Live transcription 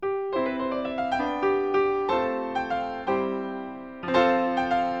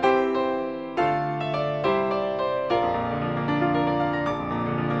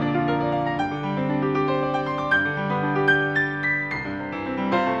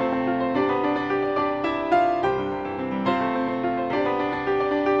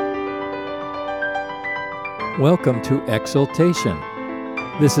Welcome to Exaltation.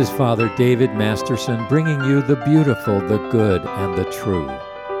 This is Father David Masterson bringing you the beautiful, the good, and the true.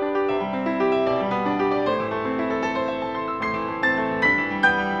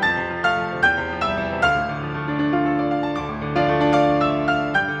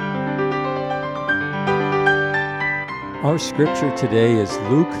 Our scripture today is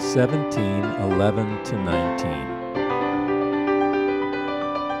Luke 17:11-19.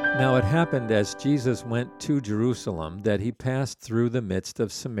 Now it happened as Jesus went to Jerusalem that he passed through the midst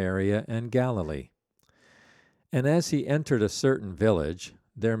of Samaria and Galilee. And as he entered a certain village,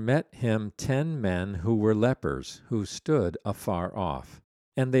 there met him 10 men who were lepers, who stood afar off.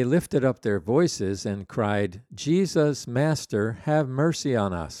 And they lifted up their voices and cried, "Jesus, Master, have mercy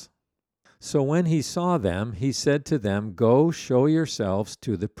on us." So when he saw them, he said to them, "Go, show yourselves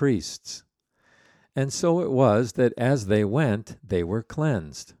to the priests." And so it was that as they went, they were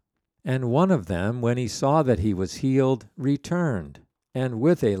cleansed. And one of them, when he saw that he was healed, returned, and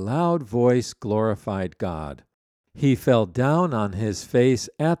with a loud voice glorified God. He fell down on his face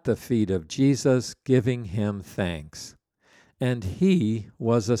at the feet of Jesus, giving him thanks. And he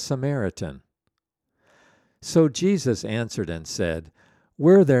was a Samaritan. So Jesus answered and said,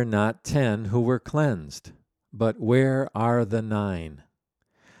 "Were there not 10 who were cleansed? But where are the 9?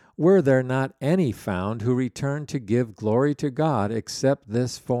 Were there not any found who returned to give glory to God except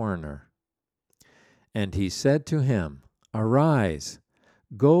this foreigner?" And he said to him, "Arise,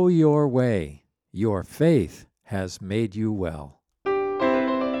 go your way, your faith has made you well."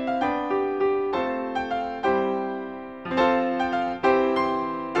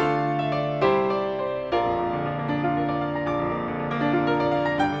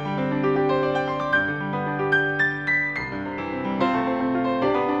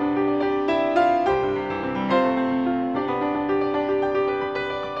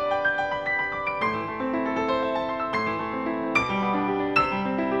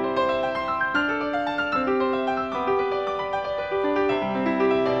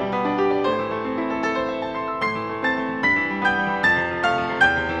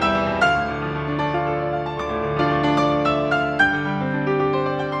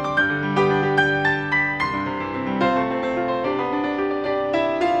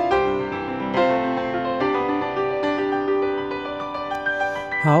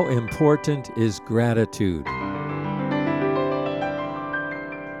 How important is gratitude?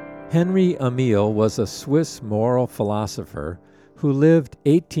 Henry Amiel was a Swiss moral philosopher who lived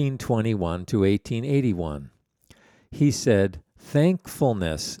 1821 to 1881. He said,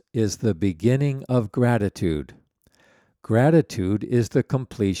 "Thankfulness is the beginning of gratitude. Gratitude is the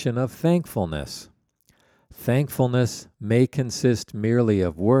completion of thankfulness. Thankfulness may consist merely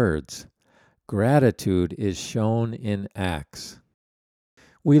of words. Gratitude is shown in acts."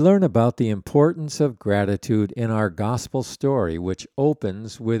 We learn about the importance of gratitude in our gospel story, which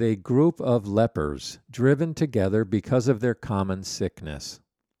opens with a group of lepers driven together because of their common sickness.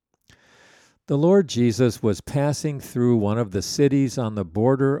 The Lord Jesus was passing through one of the cities on the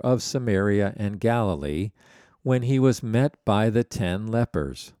border of Samaria and Galilee when he was met by the 10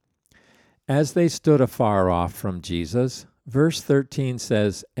 lepers. As they stood afar off from Jesus, verse 13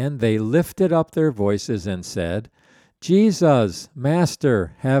 says, "And they lifted up their voices and said, 'Jesus,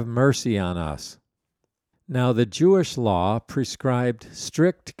 Master, have mercy on us.'" Now the Jewish law prescribed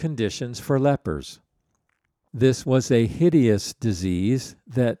strict conditions for lepers. This was a hideous disease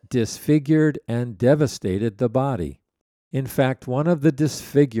that disfigured and devastated the body. In fact, one of the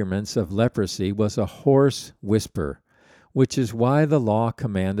disfigurements of leprosy was a hoarse whisper, which is why the law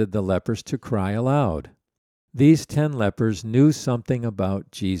commanded the lepers to cry aloud. These 10 lepers knew something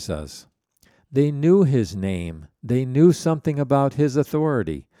about Jesus. They knew his name. They knew something about his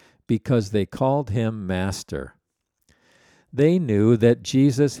authority because they called him Master. They knew that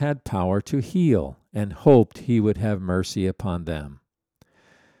Jesus had power to heal and hoped he would have mercy upon them.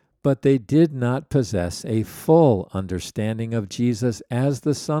 But they did not possess a full understanding of Jesus as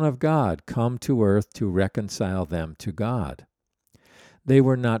the Son of God come to earth to reconcile them to God. They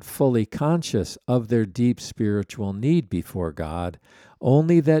were not fully conscious of their deep spiritual need before God,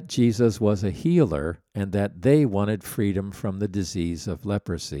 only that Jesus was a healer and that they wanted freedom from the disease of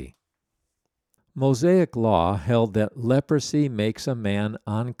leprosy. Mosaic law held that leprosy makes a man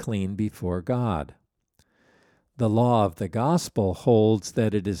unclean before God. The law of the gospel holds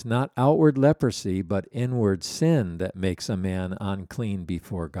that it is not outward leprosy but inward sin that makes a man unclean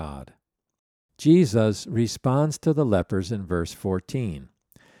before God. Jesus responds to the lepers in verse 14.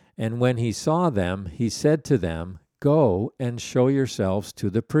 "And when he saw them, he said to them, 'Go and show yourselves to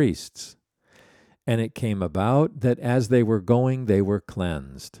the priests.' And it came about that as they were going, they were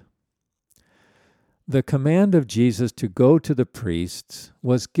cleansed." The command of Jesus to go to the priests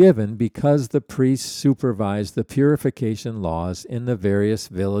was given because the priests supervised the purification laws in the various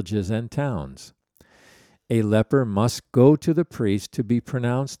villages and towns. A leper must go to the priest to be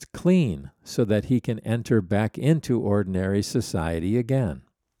pronounced clean so that he can enter back into ordinary society again.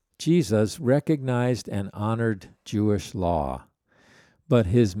 Jesus recognized and honored Jewish law, but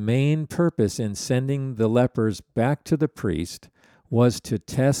his main purpose in sending the lepers back to the priest was to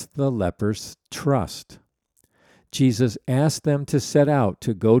test the lepers' trust. Jesus asked them to set out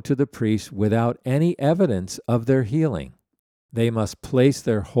to go to the priest without any evidence of their healing. They must place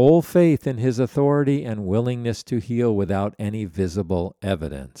their whole faith in his authority and willingness to heal without any visible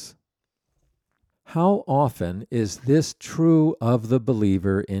evidence. How often is this true of the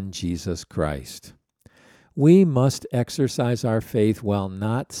believer in Jesus Christ? We must exercise our faith while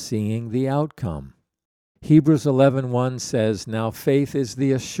not seeing the outcome. Hebrews 11:1 says, "Now faith is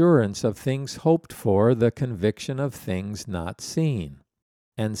the assurance of things hoped for, the conviction of things not seen."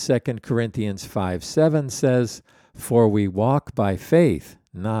 And 2 Corinthians 5:7 says, "For we walk by faith,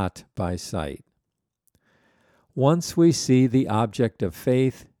 not by sight." Once we see the object of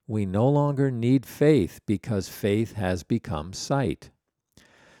faith, we no longer need faith because faith has become sight.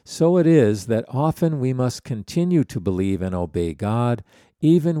 So it is that often we must continue to believe and obey God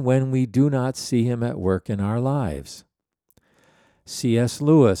even when we do not see him at work in our lives. C.S.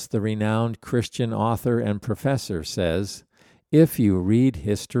 Lewis, the renowned Christian author and professor, says, "If you read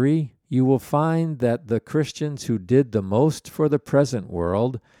history, you will find that the Christians who did the most for the present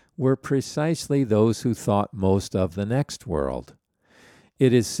world were precisely those who thought most of the next world.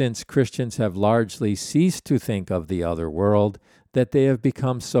 It is since Christians have largely ceased to think of the other world that they have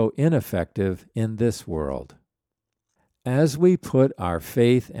become so ineffective in this world." As we put our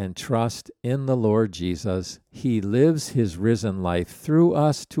faith and trust in the Lord Jesus, he lives his risen life through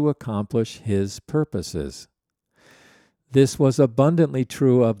us to accomplish his purposes. This was abundantly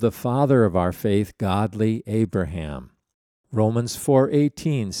true of the father of our faith, godly Abraham. Romans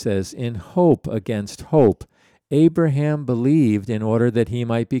 4:18 says, "In hope against hope, Abraham believed in order that he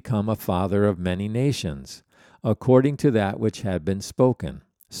might become a father of many nations, according to that which had been spoken,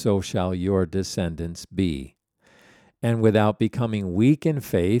 so shall your descendants be. And without becoming weak in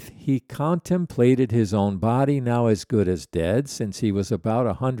faith, he contemplated his own body now as good as dead, since he was about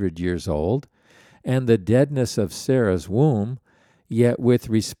 100 years old, and the deadness of Sarah's womb. Yet with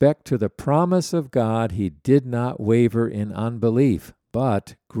respect to the promise of God, he did not waver in unbelief,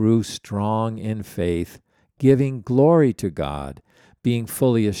 but grew strong in faith, giving glory to God, being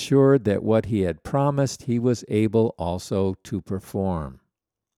fully assured that what he had promised he was able also to perform."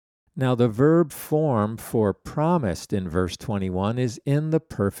 Now the verb form for promised in verse 21 is in the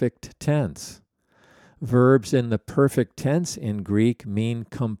perfect tense. Verbs in the perfect tense in Greek mean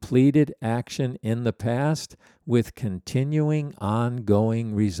completed action in the past with continuing,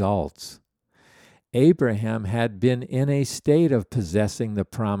 ongoing results. Abraham had been in a state of possessing the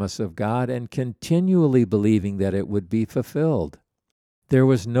promise of God and continually believing that it would be fulfilled. There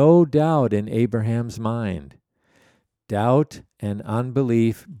was no doubt in Abraham's mind. Doubt and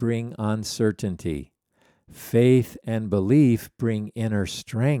unbelief bring uncertainty. Faith and belief bring inner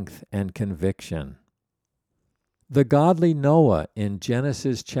strength and conviction. The godly Noah in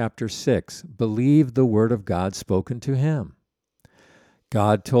Genesis chapter 6 believed the word of God spoken to him.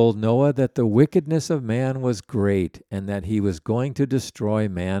 God told Noah that the wickedness of man was great and that he was going to destroy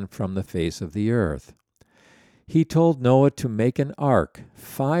man from the face of the earth. He told Noah to make an ark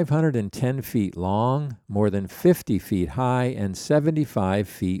 510 feet long, more than 50 feet high, and 75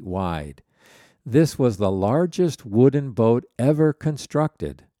 feet wide. This was the largest wooden boat ever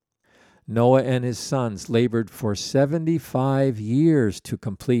constructed. Noah and his sons labored for 75 years to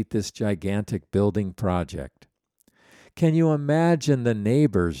complete this gigantic building project. Can you imagine the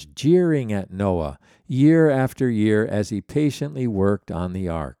neighbors jeering at Noah year after year as he patiently worked on the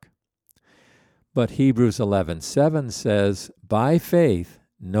ark? But Hebrews 11:7 says, "By faith,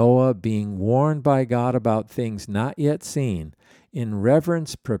 Noah, being warned by God about things not yet seen, in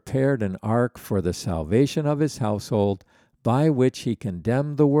reverence prepared an ark for the salvation of his household, by which he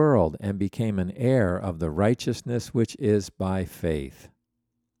condemned the world and became an heir of the righteousness which is by faith."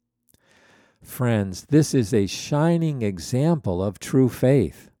 Friends, this is a shining example of true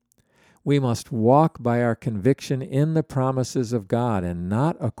faith. We must walk by our conviction in the promises of God and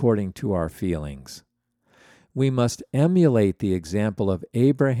not according to our feelings. We must emulate the example of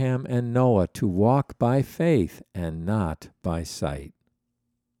Abraham and Noah to walk by faith and not by sight.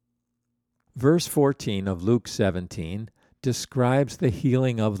 Verse 14 of Luke 17 describes the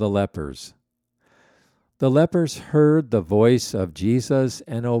healing of the lepers. The lepers heard the voice of Jesus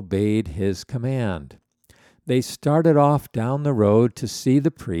and obeyed his command. They started off down the road to see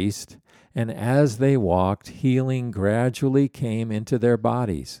the priest, and as they walked, healing gradually came into their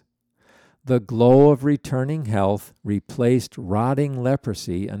bodies. The glow of returning health replaced rotting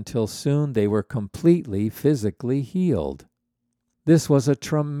leprosy until soon they were completely physically healed. This was a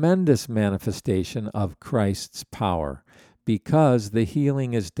tremendous manifestation of Christ's power, because the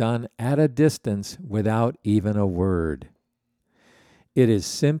healing is done at a distance without even a word. It is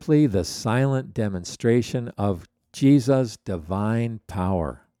simply the silent demonstration of Jesus' divine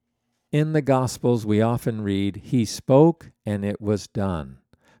power. In the Gospels, we often read, "He spoke and it was done,"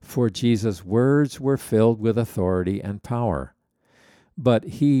 for Jesus' words were filled with authority and power. But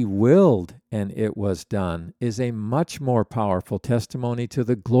 "He willed and it was done" is a much more powerful testimony to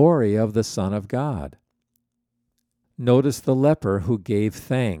the glory of the Son of God. Notice the leper who gave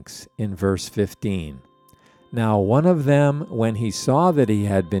thanks in verse 15. Now one of them, when he saw that he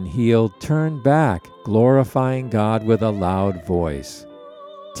had been healed, turned back, glorifying God with a loud voice.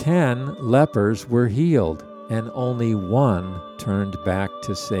 10 lepers were healed, and only one turned back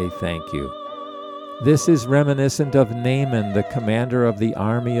to say thank you. This is reminiscent of Naaman, the commander of the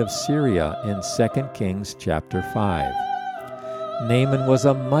army of Syria, in 2 Kings chapter 5. Naaman was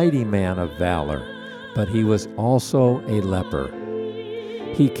a mighty man of valor, but he was also a leper.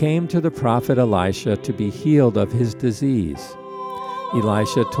 He came to the prophet Elisha to be healed of his disease.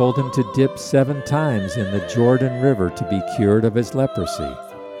 Elisha told him to dip 7 times in the Jordan River to be cured of his leprosy.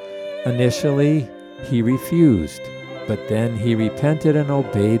 Initially, he refused, but then he repented and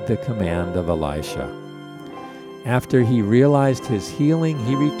obeyed the command of Elisha. After he realized his healing,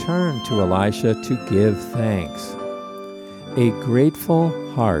 he returned to Elisha to give thanks. A grateful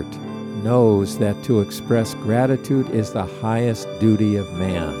heart knows that to express gratitude is the highest duty of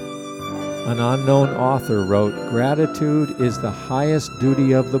man. An unknown author wrote, "Gratitude is the highest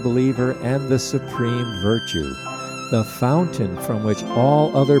duty of the believer and the supreme virtue, the fountain from which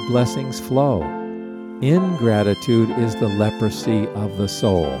all other blessings flow. Ingratitude is the leprosy of the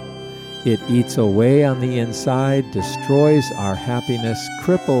soul. It eats away on the inside, destroys our happiness,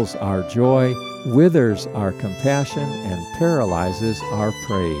 cripples our joy, withers our compassion, and paralyzes our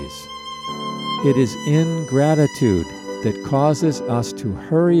praise. It is ingratitude that causes us to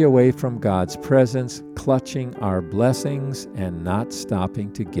hurry away from God's presence, clutching our blessings and not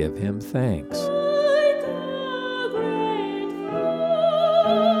stopping to give Him thanks."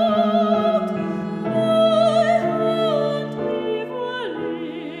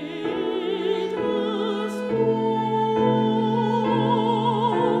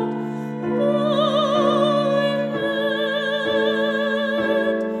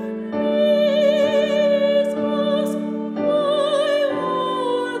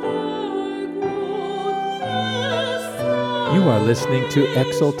 You are listening to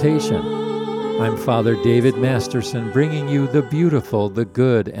Exaltation. I'm Father David Masterson, bringing you the beautiful, the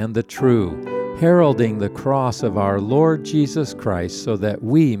good, and the true, heralding the cross of our Lord Jesus Christ so that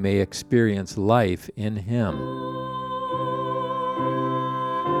we may experience life in Him.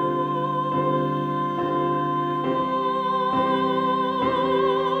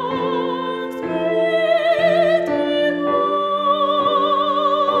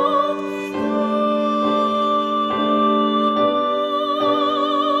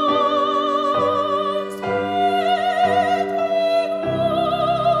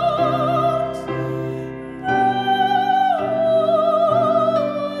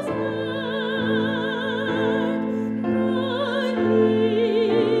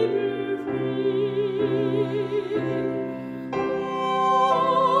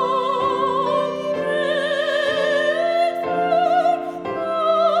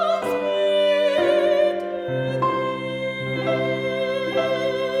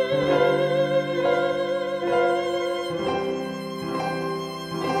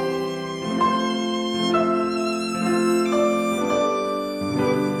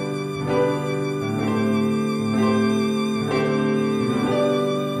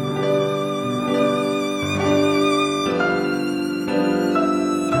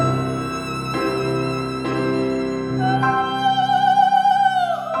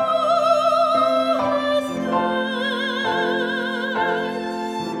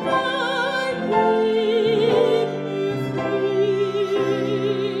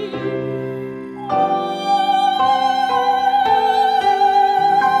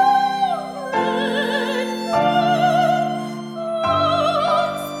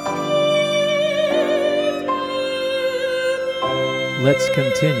 Let's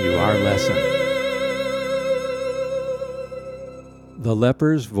continue our lesson. The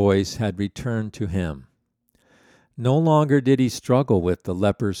leper's voice had returned to him. No longer did he struggle with the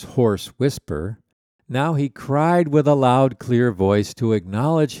leper's hoarse whisper. Now he cried with a loud, clear voice to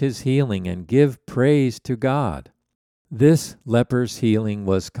acknowledge his healing and give praise to God. This leper's healing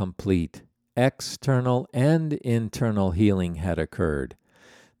was complete. External and internal healing had occurred.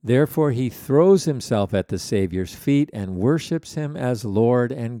 Therefore he throws himself at the Savior's feet and worships him as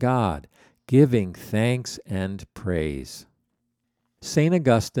Lord and God, giving thanks and praise. St.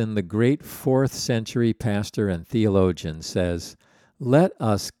 Augustine, the great 4th century pastor and theologian, says, "Let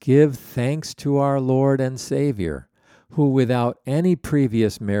us give thanks to our Lord and Savior, who without any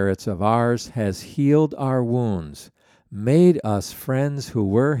previous merits of ours has healed our wounds, made us friends who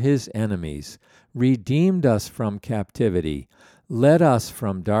were his enemies, redeemed us from captivity, led us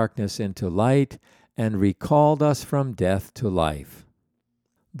from darkness into light, and recalled us from death to life."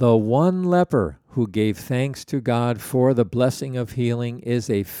 The one leper who gave thanks to God for the blessing of healing is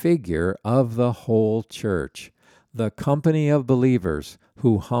a figure of the whole church, the company of believers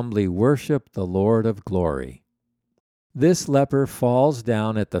who humbly worship the Lord of glory. This leper falls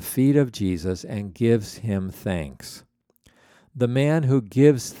down at the feet of Jesus and gives him thanks. The man who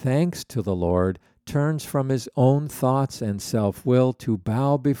gives thanks to the Lord turns from his own thoughts and self-will to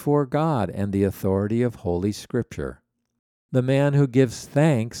bow before God and the authority of Holy Scripture. The man who gives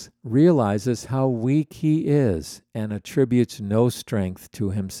thanks realizes how weak he is and attributes no strength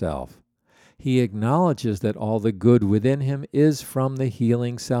to himself. He acknowledges that all the good within him is from the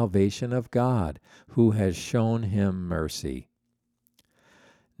healing salvation of God, who has shown him mercy.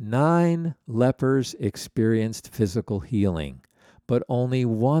 9 lepers experienced physical healing, but only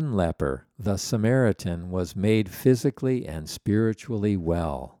one leper, the Samaritan, was made physically and spiritually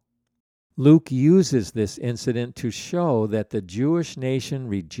well. Luke uses this incident to show that the Jewish nation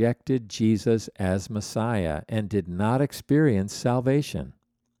rejected Jesus as Messiah and did not experience salvation.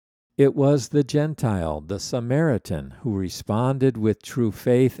 It was the Gentile, the Samaritan, who responded with true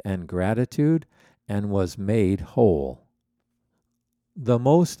faith and gratitude and was made whole. The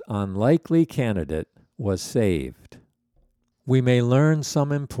most unlikely candidate was saved. We may learn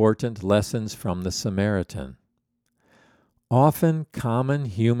some important lessons from the Samaritan. Often common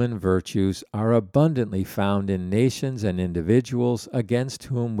human virtues are abundantly found in nations and individuals against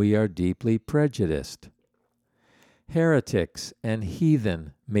whom we are deeply prejudiced. Heretics and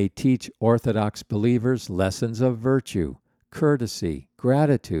heathen may teach Orthodox believers lessons of virtue, courtesy,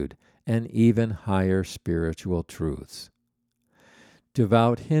 gratitude, and even higher spiritual truths.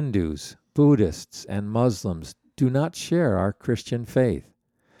 Devout Hindus, Buddhists, and Muslims do not share our Christian faith,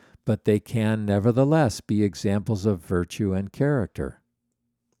 but they can nevertheless be examples of virtue and character.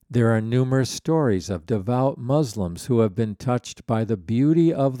 There are numerous stories of devout Muslims who have been touched by the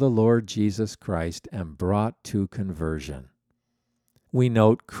beauty of the Lord Jesus Christ and brought to conversion. We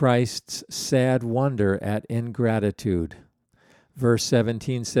note Christ's sad wonder at ingratitude. Verse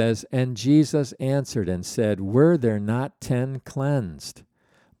 17 says, "And Jesus answered and said, Were there not 10 cleansed?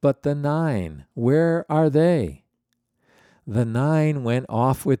 But the 9, where are they? The 9 went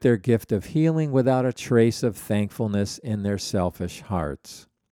off with their gift of healing without a trace of thankfulness in their selfish hearts."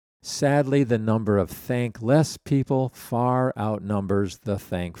 Sadly, the number of thankless people far outnumbers the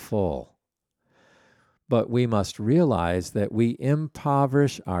thankful. But we must realize that we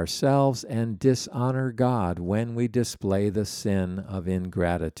impoverish ourselves and dishonor God when we display the sin of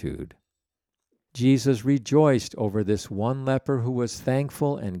ingratitude. Jesus rejoiced over this one leper who was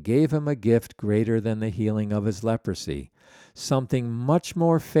thankful and gave him a gift greater than the healing of his leprosy. Something much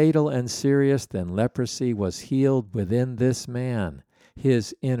more fatal and serious than leprosy was healed within this man.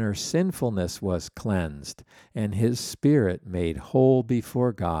 His inner sinfulness was cleansed, and his spirit made whole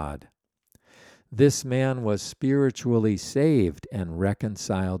before God. This man was spiritually saved and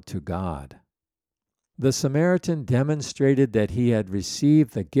reconciled to God. The Samaritan demonstrated that he had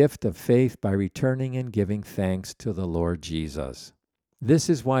received the gift of faith by returning and giving thanks to the Lord Jesus. This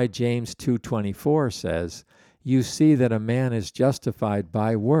is why James 2:24 says, "You see that a man is justified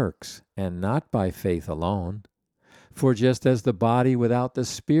by works, and not by faith alone. For just as the body without the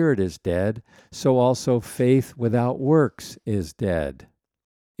spirit is dead, so also faith without works is dead."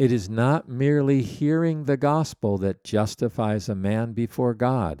 It is not merely hearing the gospel that justifies a man before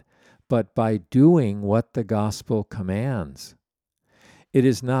God, but by doing what the gospel commands. It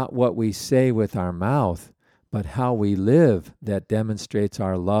is not what we say with our mouth, but how we live that demonstrates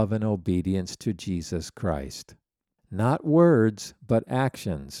our love and obedience to Jesus Christ. Not words, but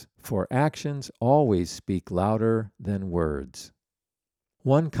actions, for actions always speak louder than words.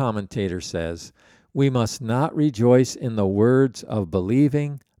 One commentator says, "We must not rejoice in the words of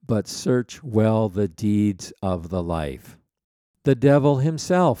believing, but search well the deeds of the life." The devil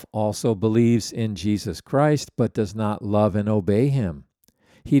himself also believes in Jesus Christ, but does not love and obey him.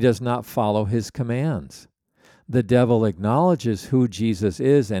 He does not follow his commands. The devil acknowledges who Jesus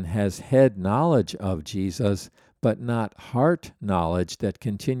is and has head knowledge of Jesus, but not heart knowledge that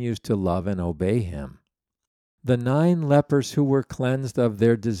continues to love and obey him. The 9 lepers who were cleansed of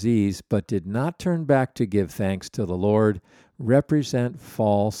their disease but did not turn back to give thanks to the Lord represent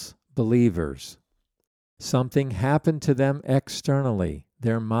false believers. Something happened to them externally.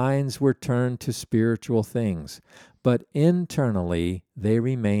 Their minds were turned to spiritual things, but internally they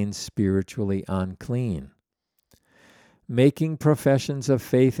remained spiritually unclean. Making professions of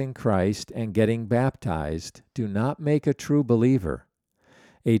faith in Christ and getting baptized do not make a true believer.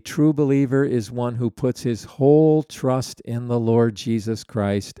 A true believer is one who puts his whole trust in the Lord Jesus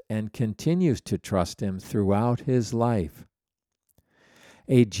Christ and continues to trust him throughout his life.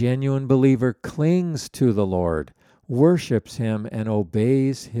 A genuine believer clings to the Lord, worships him, and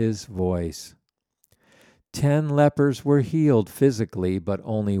obeys his voice. 10 lepers were healed physically, but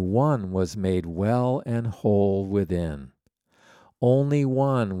only 1 was made well and whole within. Only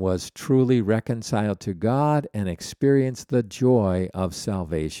 1 was truly reconciled to God and experienced the joy of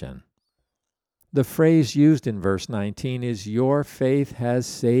salvation. The phrase used in verse 19 is, "Your faith has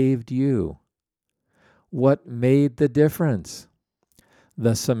saved you." What made the difference?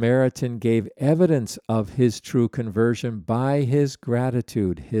 The Samaritan gave evidence of his true conversion by his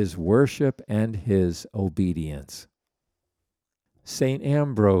gratitude, his worship, and his obedience. St.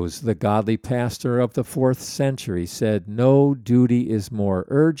 Ambrose, the godly pastor of the 4th century, said, "No duty is more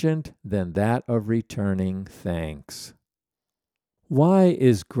urgent than that of returning thanks." Why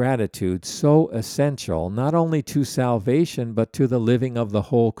is gratitude so essential not only to salvation but to the living of the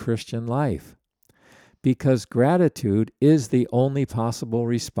whole Christian life? Because gratitude is the only possible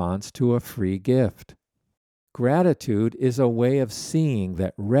response to a free gift. Gratitude is a way of seeing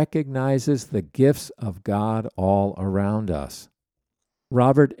that recognizes the gifts of God all around us.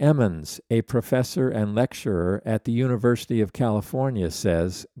 Robert Emmons, a professor and lecturer at the University of California,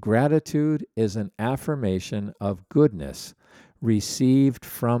 says, "Gratitude is an affirmation of goodness received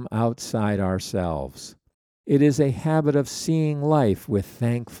from outside ourselves. It is a habit of seeing life with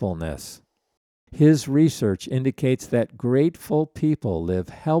thankfulness." His research indicates that grateful people live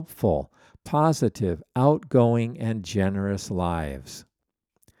helpful, positive, outgoing, and generous lives.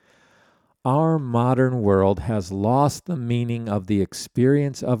 Our modern world has lost the meaning of the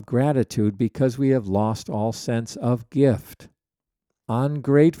experience of gratitude because we have lost all sense of gift.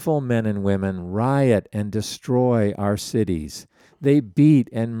 Ungrateful men and women riot and destroy our cities. They beat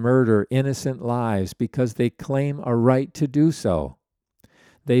and murder innocent lives because they claim a right to do so.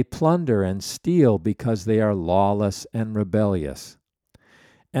 They plunder and steal because they are lawless and rebellious.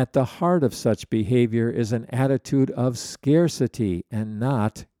 At the heart of such behavior is an attitude of scarcity and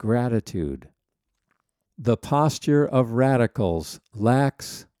not gratitude. The posture of radicals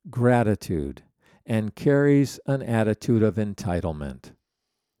lacks gratitude and carries an attitude of entitlement.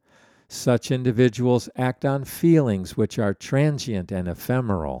 Such individuals act on feelings which are transient and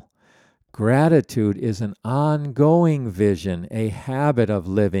ephemeral. Gratitude is an ongoing vision, a habit of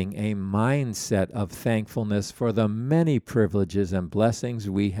living, a mindset of thankfulness for the many privileges and blessings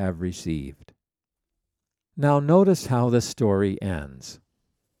we have received. Now notice how the story ends.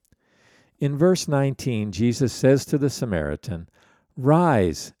 In verse 19, Jesus says to the Samaritan,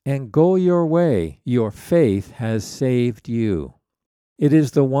 "Rise and go your way, your faith has saved you." It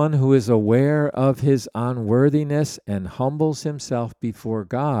is the one who is aware of his unworthiness and humbles himself before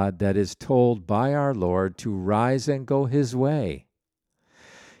God that is told by our Lord to rise and go his way.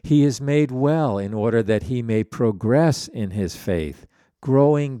 He is made well in order that he may progress in his faith,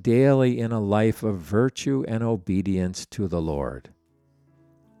 growing daily in a life of virtue and obedience to the Lord.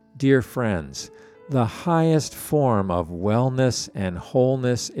 Dear friends, the highest form of wellness and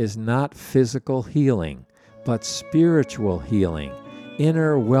wholeness is not physical healing, but spiritual healing,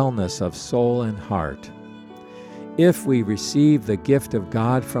 inner wellness of soul and heart. If we receive the gift of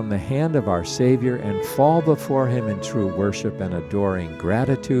God from the hand of our Savior and fall before Him in true worship and adoring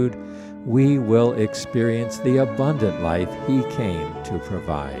gratitude, we will experience the abundant life He came to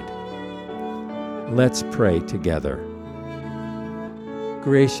provide. Let's pray together.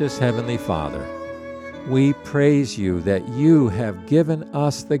 Gracious Heavenly Father, we praise You that You have given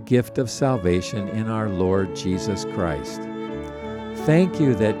us the gift of salvation in our Lord Jesus Christ. Thank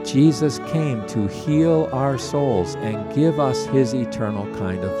You that Jesus came to heal our souls and give us His eternal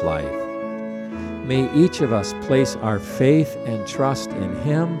kind of life. May each of us place our faith and trust in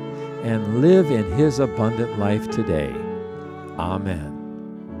Him and live in His abundant life today. Amen.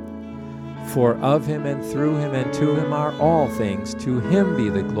 For of Him and through Him and to Him are all things. To Him be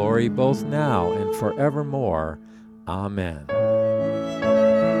the glory both now and forevermore. Amen.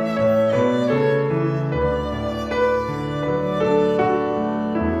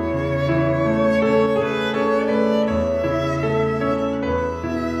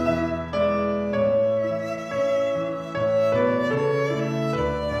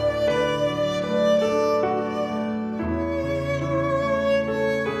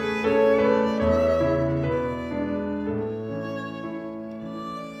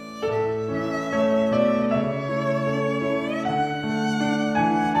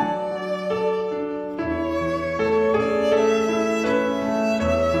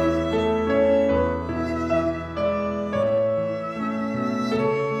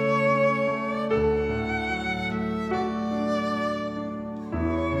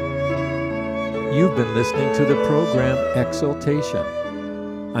 You've been listening to the program Exaltation.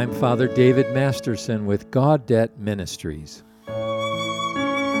 I'm Father David Masterson with Gaudet Ministries.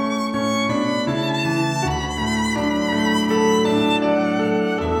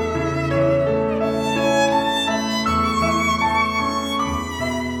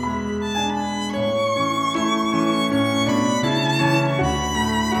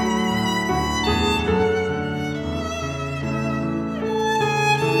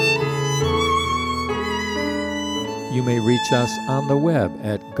 You may reach us on the web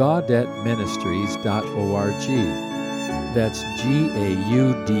at gaudetministries.org. That's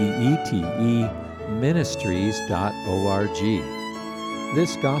GAUDETE ministries.org.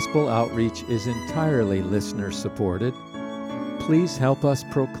 This gospel outreach is entirely listener-supported. Please help us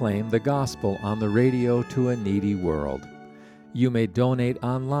proclaim the gospel on the radio to a needy world. You may donate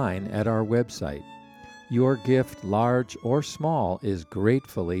online at our website. Your gift, large or small, is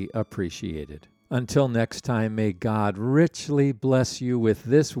gratefully appreciated. Until next time, may God richly bless you with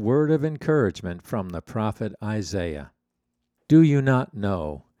this word of encouragement from the prophet Isaiah. Do you not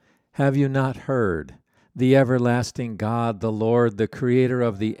know? Have you not heard? The everlasting God, the Lord, the Creator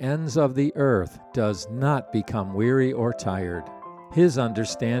of the ends of the earth, does not become weary or tired. His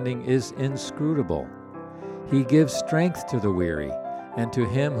understanding is inscrutable. He gives strength to the weary, and to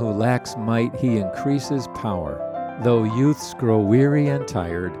him who lacks might he increases power. Though youths grow weary and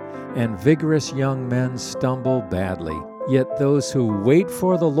tired, and vigorous young men stumble badly, yet those who wait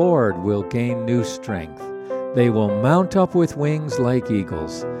for the Lord will gain new strength. They will mount up with wings like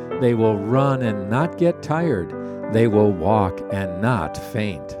eagles. They will run and not get tired. They will walk and not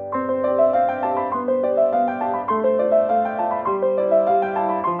faint.